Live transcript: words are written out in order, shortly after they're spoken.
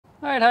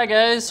All right, hi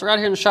guys. We're out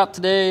here in the shop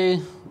today.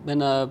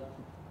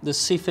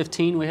 This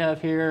C15 we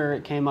have here,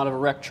 it came out of a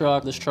wrecked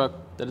truck. This truck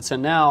that it's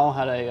in now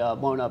had a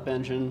blown up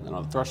engine. I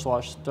don't know,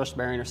 thrust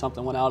bearing or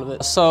something went out of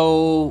it.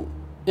 So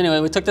anyway,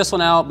 we took this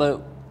one out,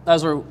 but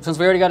since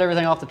we already got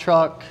everything off the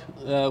truck,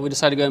 we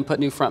decided to go ahead and put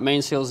new front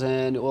main seals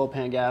in, new oil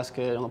pan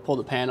gasket. I'm gonna pull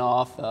the pan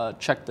off,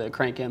 check the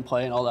crank in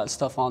play and all that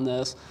stuff on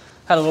this.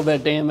 Had a little bit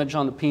of damage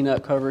on the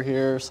peanut cover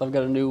here, so I've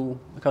got the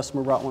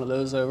customer brought one of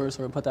those over, so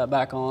we're gonna put that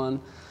back on.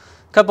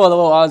 A couple of the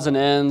little odds and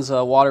ends,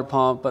 water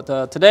pump, but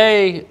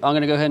today I'm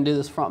gonna go ahead and do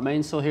this front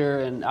main seal here,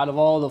 and out of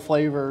all the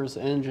flavors,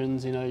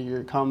 engines, you know,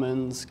 your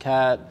Cummins,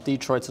 CAT,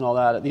 Detroits and all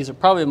that, these are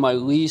probably my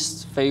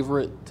least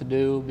favorite to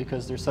do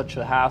because they're such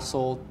a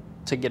hassle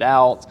to get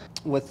out.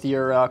 With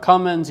your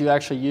Cummins, you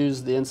actually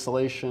use the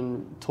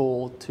installation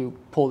tool to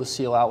pull the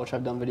seal out, which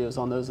I've done videos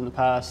on those in the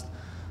past.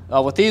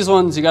 With these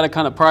ones, you gotta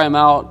kind of pry them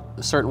out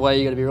a certain way.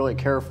 You gotta be really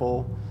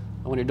careful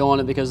when you're doing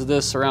it because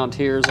this around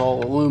here is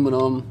all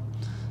aluminum.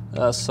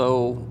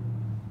 So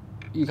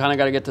you kind of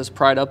got to get this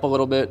pried up a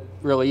little bit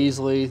really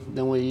easily.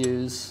 Then we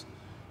use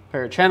a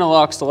pair of channel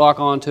locks to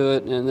lock onto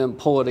it and then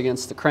pull it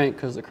against the crank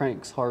because the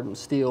crank's hardened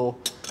steel.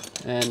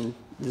 And you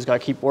just got to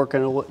keep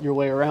working your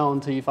way around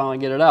until you finally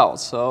get it out.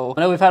 So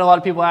I know we've had a lot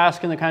of people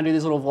asking to kind of do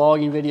these little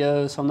vlogging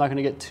videos, so I'm not going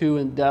to get too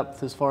in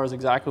depth as far as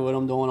exactly what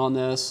I'm doing on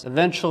this.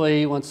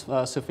 Eventually, once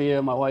Sophia,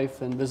 my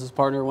wife and business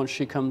partner, once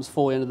she comes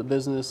fully into the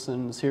business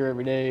and is here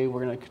every day,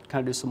 we're going to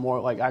kind of do some more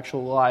like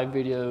actual live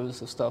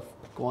videos of stuff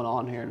going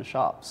on here in the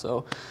shop.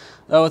 So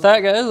with that,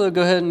 guys, we'll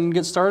go ahead and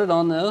get started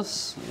on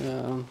this.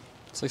 So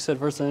like I said,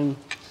 first thing,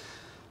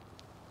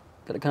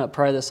 got to kind of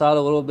pry this out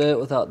a little bit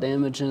without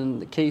damaging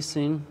the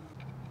casing.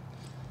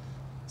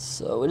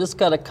 So we just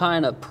got to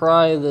kind of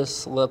pry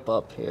this lip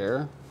up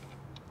here.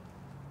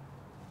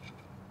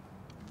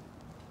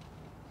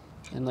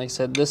 And like I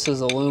said, this is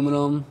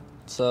aluminum,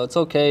 so it's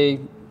okay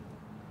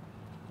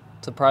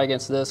to pry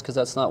against this because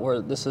that's not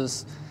where, this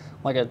is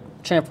like a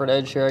chamfered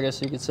edge here, I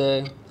guess you could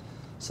say.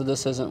 So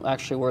this isn't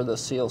actually where the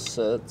seal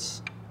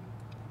sits.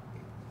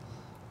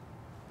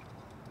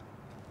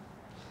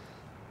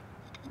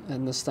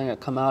 And this thing will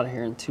come out of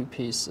here in two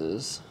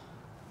pieces.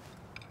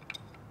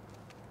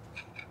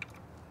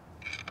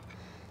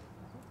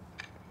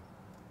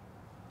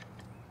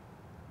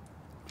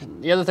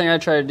 And the other thing I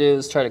try to do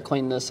is try to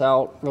clean this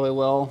out really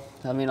well.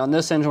 I mean, on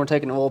this engine, we're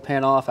taking the oil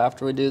pan off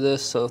after we do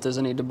this, so if there's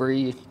any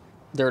debris,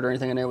 dirt or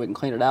anything in there, we can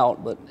clean it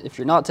out. But if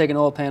you're not taking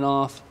the oil pan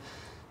off,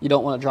 you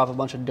don't want to drop a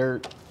bunch of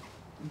dirt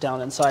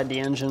down inside the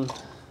engine.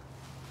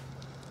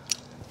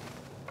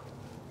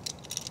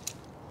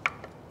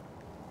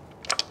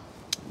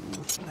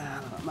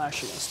 I'm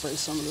actually going to spray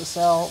some of this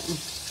out.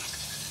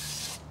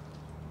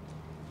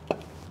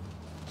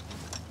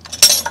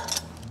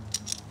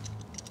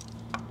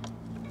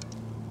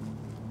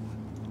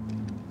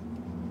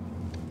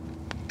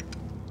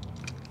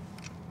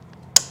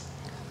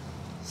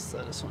 So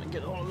I just want to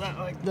get all of that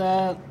like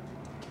that.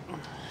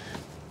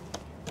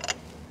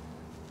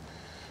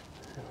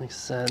 Like I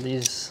said,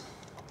 these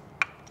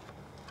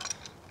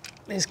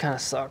kind of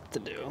suck to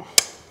do.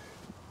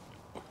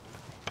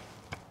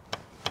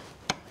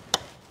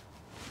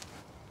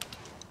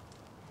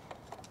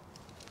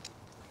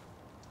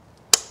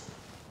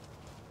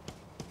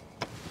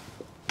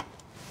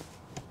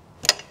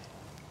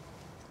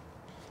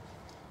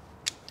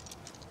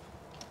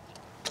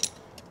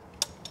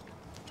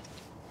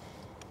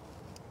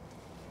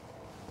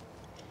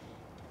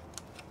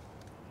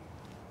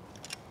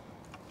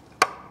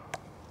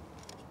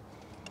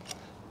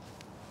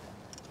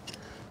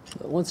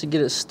 But once you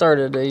get it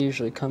started, they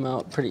usually come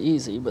out pretty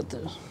easy, but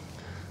the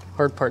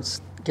hard part's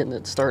getting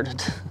it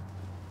started.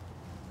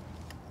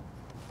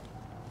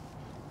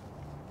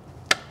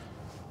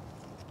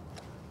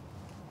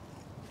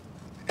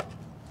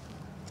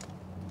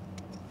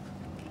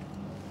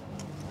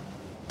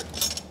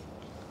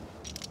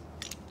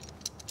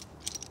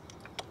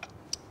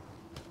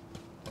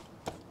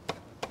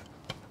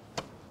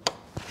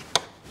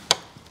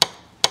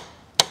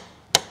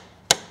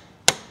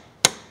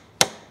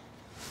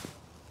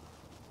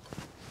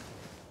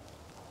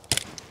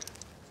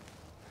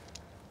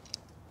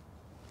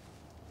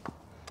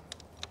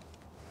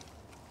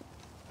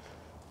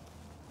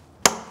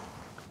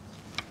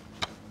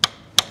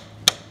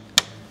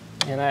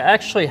 And I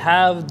actually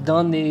have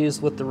done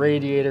these with the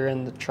radiator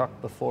in the truck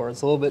before.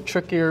 It's a little bit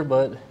trickier,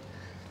 but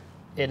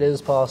it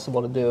is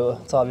possible to do.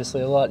 It's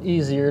obviously a lot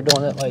easier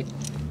doing it like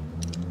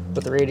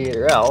with the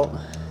radiator out.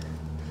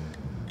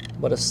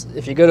 But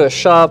if you go to a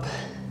shop,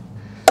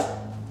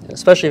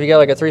 especially if you got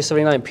like a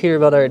 379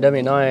 Peterbilt or a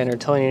W9 or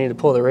telling you need to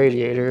pull the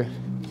radiator,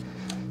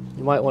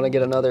 you might want to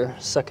get another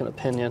second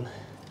opinion.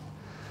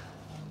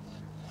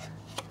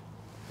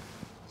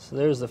 So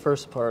there's the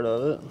first part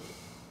of it.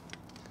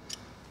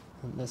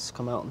 And this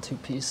come out in two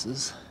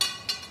pieces.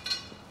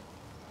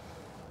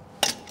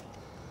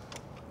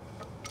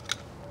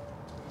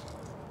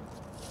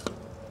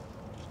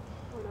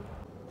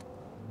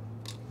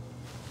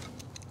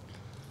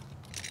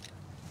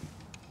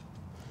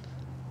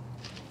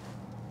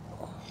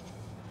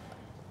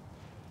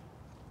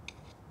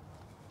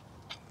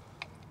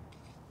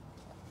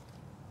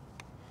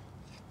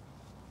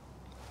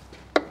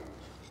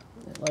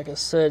 Like I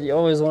said, you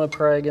always want to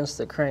pry against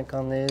the crank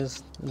on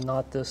these,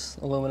 not this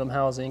aluminum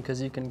housing,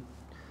 because you can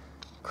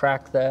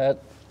crack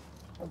that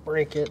or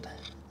break it.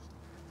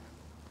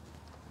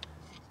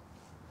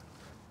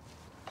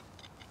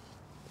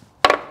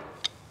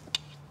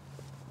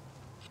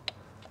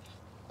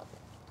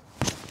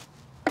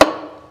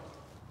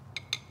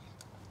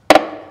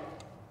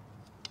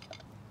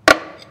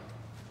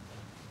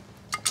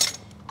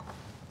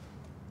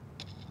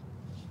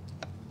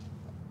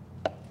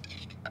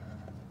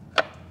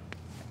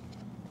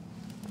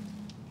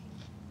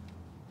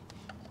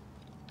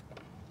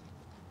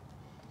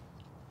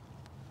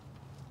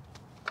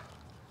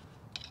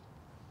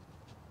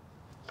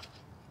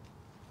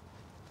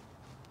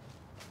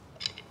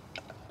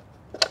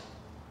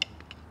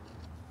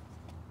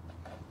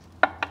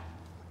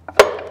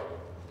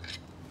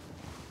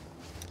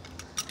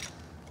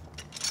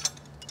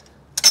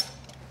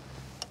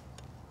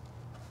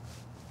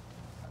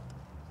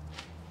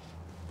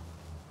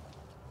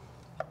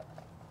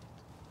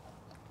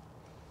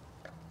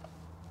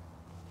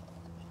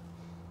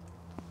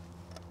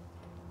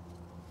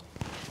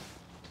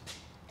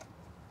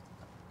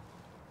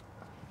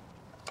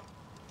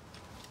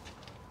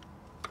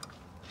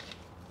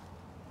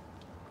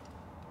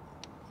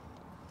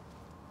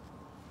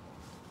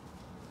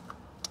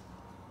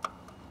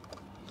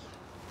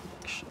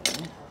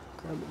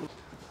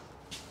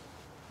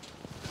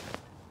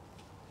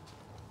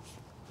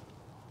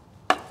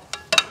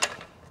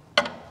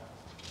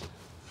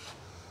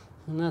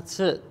 And that's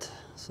it.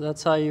 So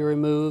that's how you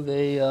remove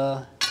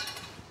a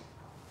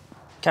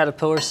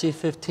Caterpillar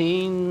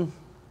C15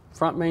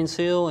 front main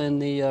seal,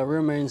 and the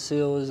rear main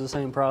seal is the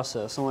same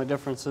process. The only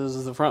difference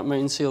is the front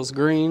main seal is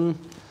green,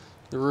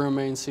 the rear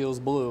main seal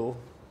is blue.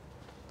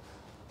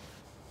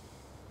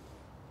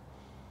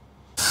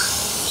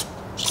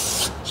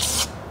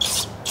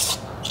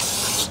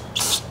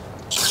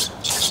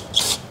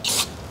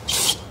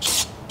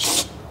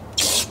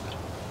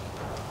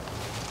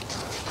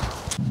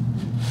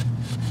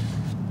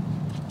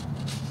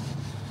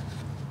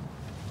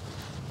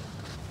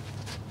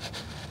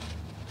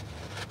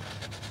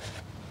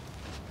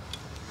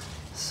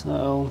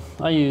 So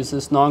I use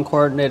this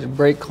non-coordinated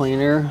brake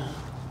cleaner,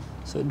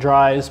 so it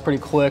dries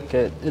pretty quick.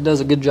 It does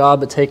a good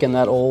job at taking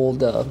that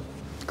old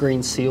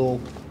green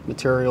seal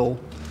material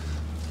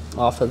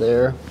off of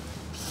there.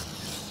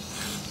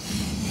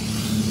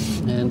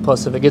 And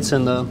plus, if it gets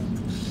in the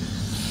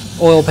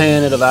oil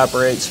pan, it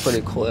evaporates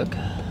pretty quick.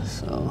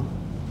 So.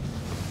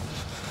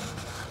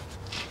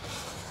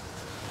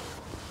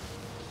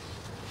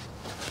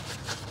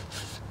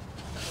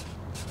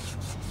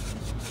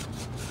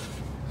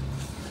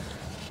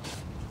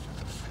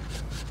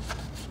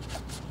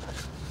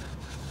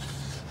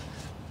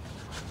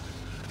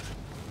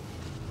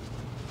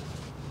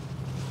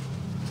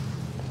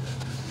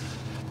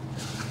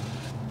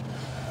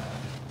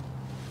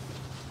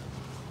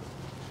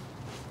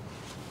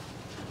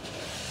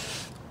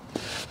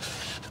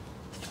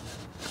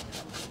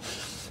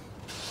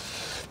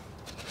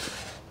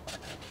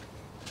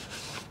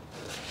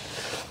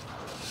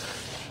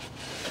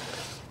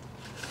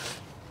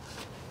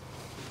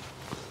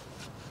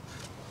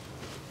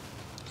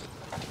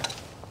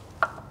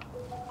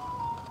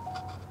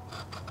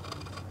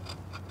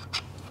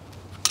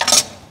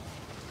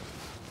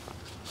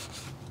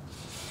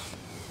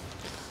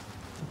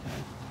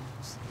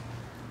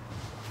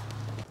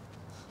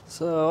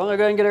 So I'm gonna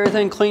go ahead and get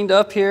everything cleaned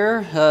up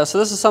here. So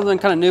this is something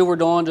kind of new we're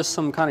doing, just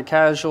some kind of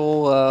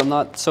casual,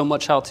 not so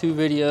much how-to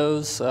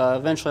videos.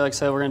 Eventually, like I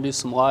said, we're gonna do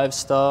some live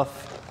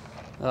stuff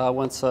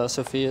once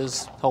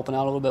Sophia's helping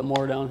out a little bit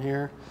more down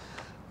here.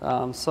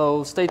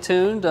 So stay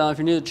tuned. If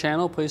you're new to the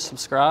channel, please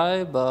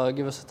subscribe,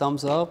 give us a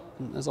thumbs up.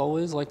 As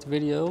always, like the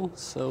video.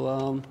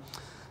 So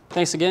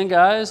thanks again,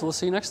 guys. We'll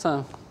see you next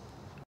time.